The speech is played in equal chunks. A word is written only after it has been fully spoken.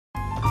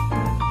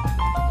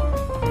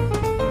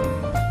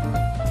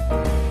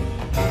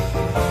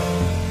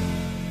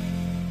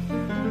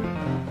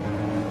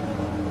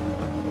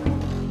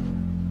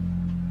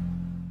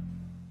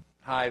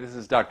Hi, this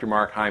is Dr.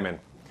 Mark Hyman.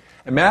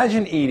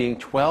 Imagine eating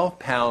 12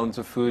 pounds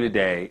of food a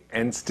day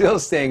and still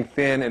staying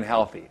thin and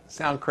healthy.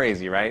 Sound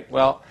crazy, right?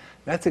 Well,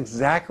 that's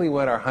exactly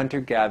what our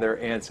hunter-gatherer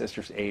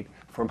ancestors ate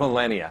for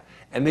millennia.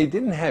 And they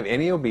didn't have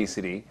any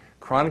obesity,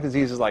 chronic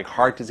diseases like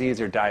heart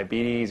disease or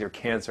diabetes or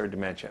cancer or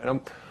dementia.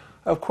 And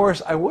of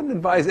course, I wouldn't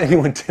advise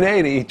anyone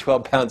today to eat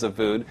 12 pounds of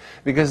food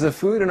because the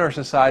food in our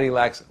society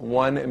lacks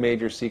one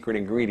major secret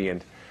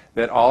ingredient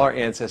that all our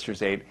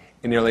ancestors ate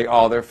in nearly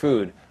all their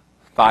food: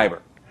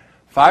 fiber.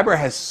 Fiber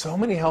has so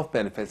many health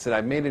benefits that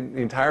I've made it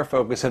the entire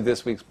focus of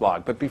this week's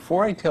blog. But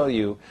before I tell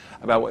you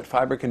about what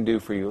fiber can do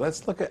for you,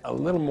 let's look at a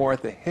little more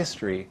at the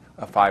history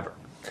of fiber.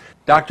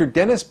 Dr.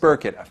 Dennis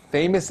Burkitt, a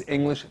famous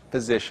English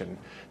physician,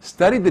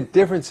 studied the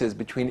differences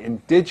between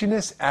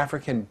indigenous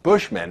African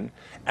Bushmen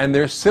and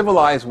their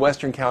civilized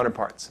Western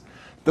counterparts.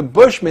 The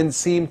Bushmen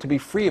seemed to be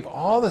free of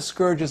all the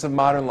scourges of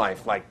modern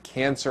life, like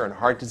cancer and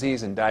heart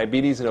disease and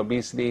diabetes and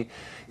obesity.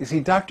 You see,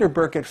 Dr.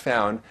 Burkitt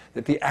found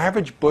that the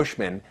average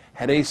Bushman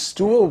had a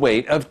stool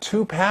weight of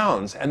 2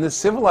 pounds, and the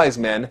civilized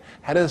men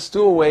had a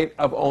stool weight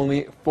of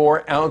only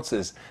 4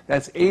 ounces.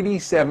 That's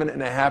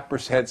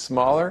 87.5%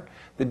 smaller.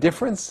 The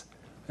difference?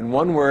 In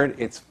one word,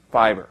 it's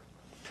fiber.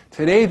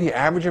 Today, the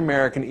average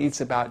American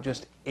eats about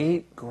just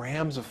 8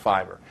 grams of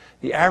fiber.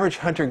 The average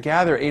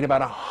hunter-gatherer ate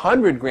about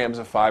 100 grams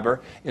of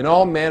fiber in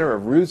all manner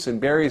of roots and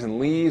berries and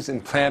leaves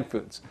and plant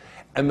foods.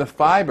 And the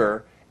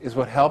fiber is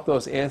what helped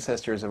those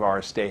ancestors of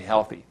ours stay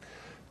healthy.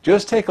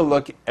 Just take a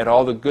look at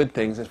all the good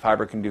things that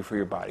fiber can do for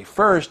your body.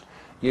 First,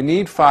 you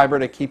need fiber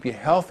to keep you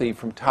healthy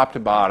from top to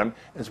bottom,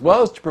 as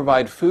well as to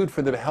provide food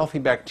for the healthy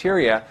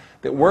bacteria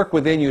that work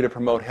within you to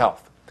promote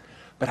health.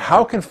 But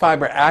how can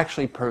fiber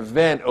actually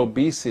prevent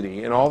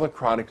obesity and all the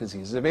chronic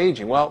diseases of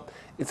aging? Well,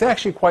 it's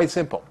actually quite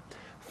simple.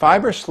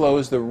 Fiber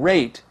slows the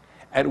rate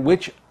at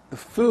which the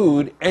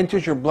food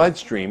enters your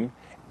bloodstream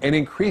and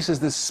increases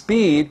the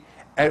speed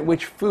at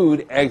which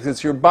food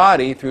exits your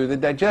body through the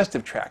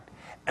digestive tract.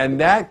 And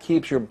that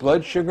keeps your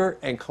blood sugar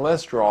and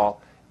cholesterol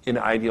in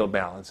ideal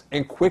balance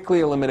and quickly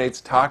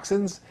eliminates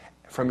toxins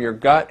from your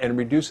gut and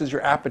reduces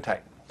your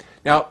appetite.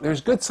 Now,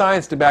 there's good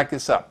science to back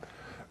this up.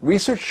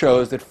 Research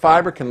shows that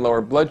fiber can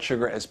lower blood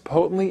sugar as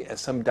potently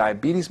as some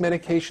diabetes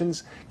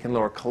medications, can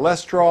lower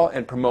cholesterol,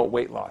 and promote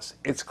weight loss.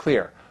 It's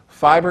clear.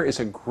 Fiber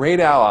is a great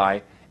ally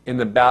in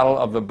the battle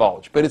of the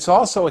bulge, but it's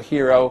also a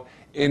hero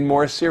in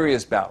more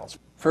serious battles.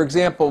 For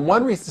example,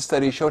 one recent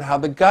study showed how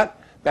the gut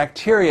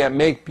bacteria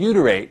make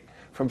butyrate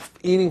from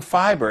eating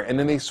fiber, and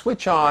then they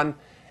switch on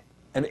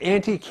an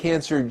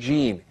anti-cancer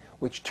gene,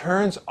 which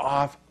turns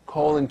off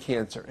colon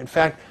cancer. In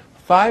fact,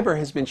 fiber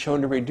has been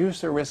shown to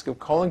reduce the risk of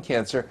colon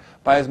cancer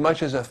by as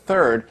much as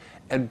 1/3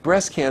 and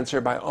breast cancer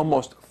by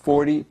almost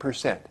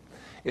 40%.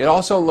 It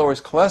also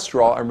lowers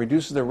cholesterol and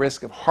reduces the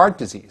risk of heart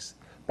disease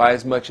by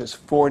as much as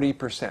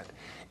 40%.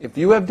 If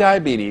you have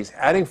diabetes,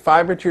 adding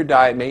fiber to your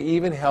diet may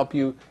even help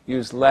you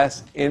use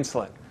less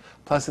insulin.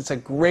 Plus, it's a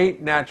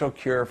great natural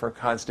cure for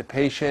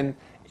constipation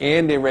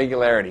and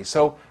irregularity.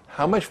 So,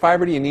 how much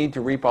fiber do you need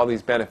to reap all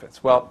these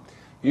benefits? Well,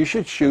 you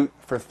should shoot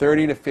for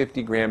 30 to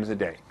 50 grams a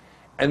day.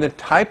 And the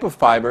type of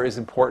fiber is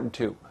important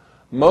too.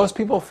 Most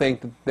people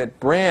think that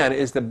bran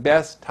is the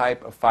best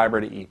type of fiber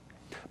to eat.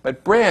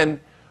 But bran,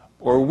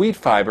 or wheat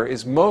fiber,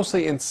 is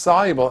mostly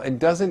insoluble and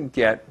doesn't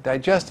get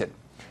digested.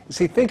 You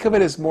see, think of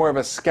it as more of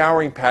a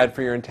scouring pad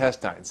for your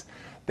intestines.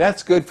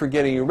 That's good for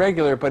getting you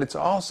regular, but it's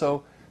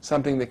also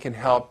something that can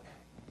help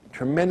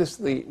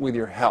tremendously with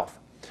your health.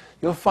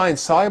 You'll find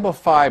soluble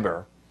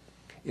fiber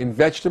in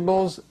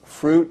vegetables,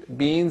 fruit,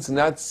 beans,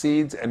 nuts,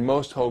 seeds, and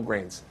most whole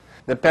grains.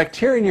 The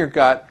bacteria in your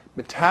gut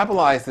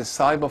metabolize this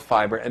soluble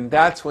fiber, and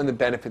that's when the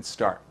benefits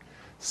start.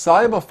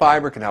 Soluble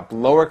fiber can help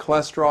lower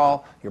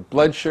cholesterol, your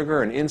blood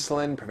sugar and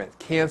insulin, prevent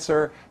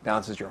cancer,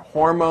 balances your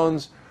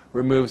hormones,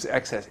 removes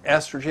excess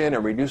estrogen,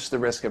 and reduces the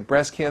risk of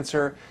breast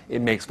cancer.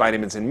 It makes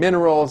vitamins and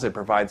minerals, it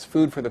provides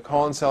food for the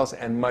colon cells,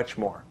 and much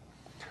more.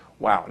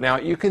 Wow. Now,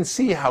 you can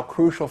see how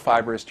crucial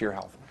fiber is to your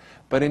health.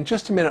 But in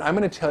just a minute, I'm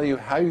going to tell you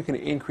how you can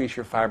increase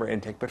your fiber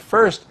intake. But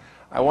first,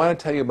 I want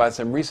to tell you about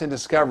some recent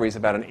discoveries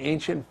about an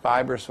ancient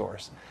fiber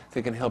source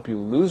that can help you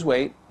lose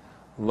weight,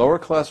 lower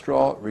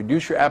cholesterol,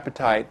 reduce your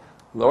appetite,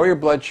 lower your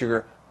blood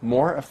sugar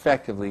more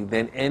effectively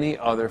than any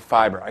other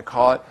fiber. I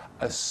call it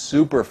a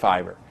super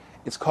fiber.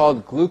 It's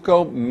called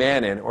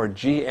Glucomannan, or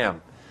GM.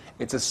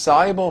 It's a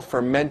soluble,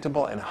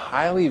 fermentable, and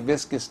highly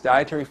viscous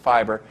dietary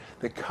fiber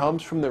that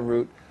comes from the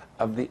root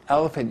of the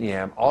elephant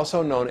yam,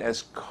 also known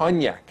as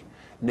cognac,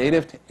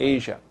 native to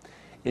Asia.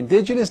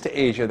 Indigenous to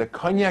Asia, the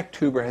cognac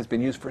tuber has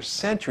been used for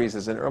centuries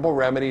as an herbal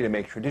remedy to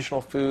make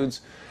traditional foods,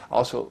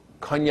 also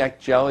cognac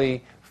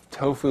jelly,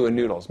 tofu, and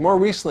noodles. More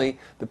recently,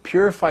 the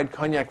purified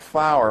cognac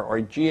flour, or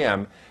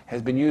GM,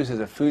 has been used as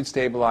a food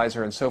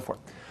stabilizer and so forth.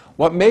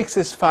 What makes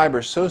this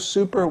fiber so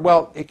super?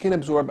 Well, it can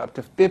absorb up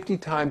to 50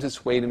 times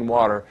its weight in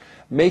water,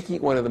 making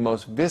it one of the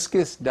most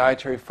viscous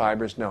dietary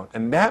fibers known.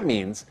 And that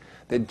means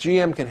that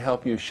GM can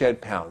help you shed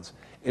pounds.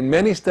 In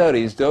many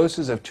studies,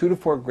 doses of 2 to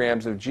 4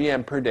 grams of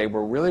GM per day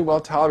were really well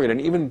tolerated,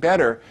 and even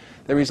better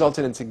that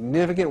resulted in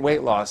significant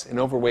weight loss in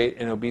overweight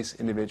and obese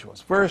individuals.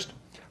 First,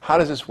 how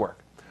does this work?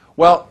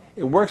 Well,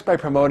 it works by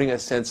promoting a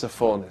sense of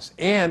fullness,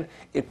 and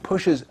it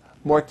pushes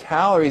more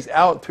calories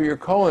out through your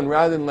colon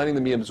rather than letting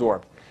them be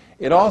absorbed.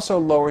 It also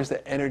lowers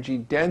the energy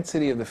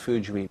density of the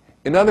food you eat.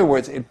 In other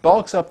words, it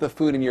bulks up the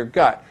food in your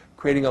gut,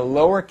 creating a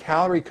lower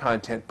calorie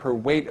content per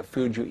weight of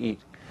food you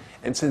eat.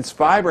 And since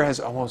fiber has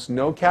almost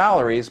no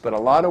calories but a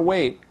lot of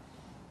weight,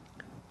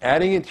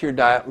 adding it to your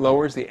diet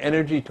lowers the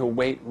energy to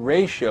weight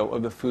ratio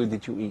of the food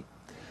that you eat.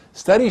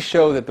 Studies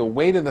show that the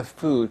weight of the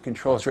food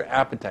controls your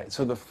appetite,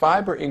 so the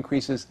fiber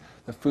increases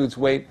the food's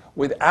weight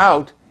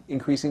without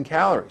increasing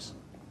calories.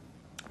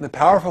 The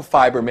powerful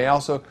fiber may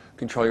also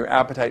control your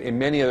appetite in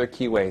many other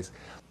key ways.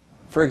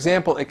 For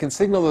example, it can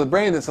signal to the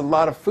brain there's a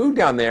lot of food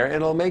down there, and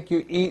it'll make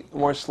you eat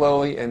more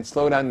slowly and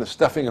slow down the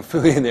stuffing of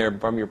food in there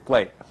from your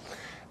plate.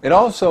 It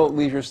also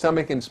leaves your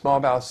stomach and small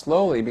bowel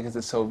slowly because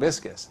it's so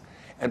viscous.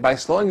 And by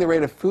slowing the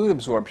rate of food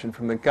absorption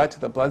from the gut to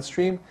the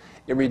bloodstream,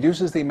 it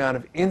reduces the amount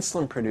of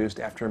insulin produced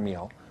after a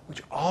meal,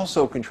 which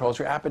also controls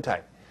your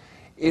appetite.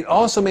 It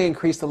also may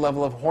increase the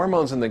level of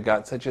hormones in the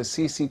gut, such as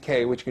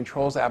CCK, which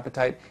controls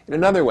appetite in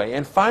another way.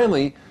 And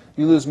finally,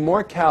 you lose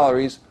more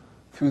calories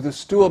through the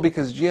stool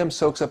because GM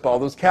soaks up all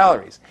those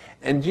calories.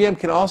 And GM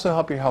can also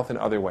help your health in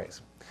other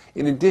ways.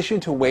 In addition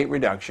to weight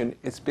reduction,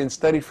 it's been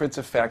studied for its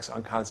effects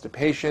on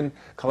constipation,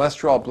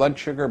 cholesterol, blood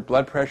sugar,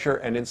 blood pressure,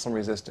 and insulin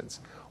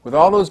resistance. With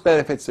all those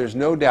benefits, there's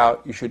no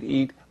doubt you should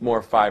eat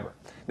more fiber.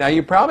 Now,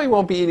 you probably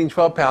won't be eating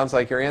 12 pounds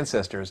like your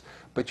ancestors,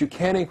 but you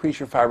can increase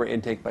your fiber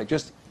intake by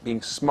just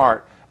being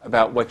smart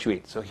about what you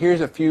eat. So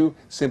here's a few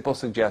simple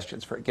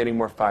suggestions for getting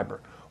more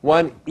fiber.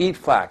 1, eat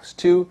flax.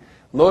 2,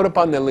 load up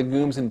on the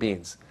legumes and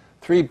beans.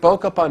 3,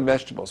 bulk up on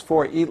vegetables.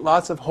 4, eat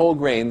lots of whole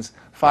grains.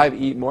 5,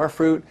 eat more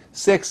fruit.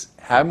 6,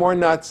 have more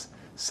nuts.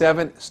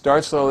 7,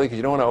 start slowly because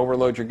you don't want to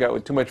overload your gut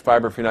with too much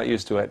fiber if you're not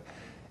used to it.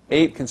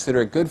 8,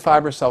 consider a good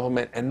fiber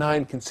supplement. And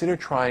 9, consider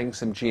trying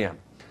some GM.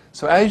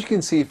 So as you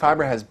can see,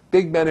 fiber has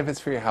big benefits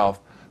for your health,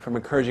 from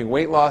encouraging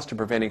weight loss to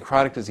preventing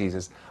chronic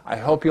diseases. I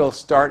hope you'll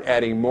start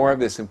adding more of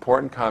this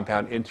important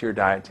compound into your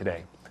diet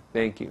today.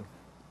 Thank you.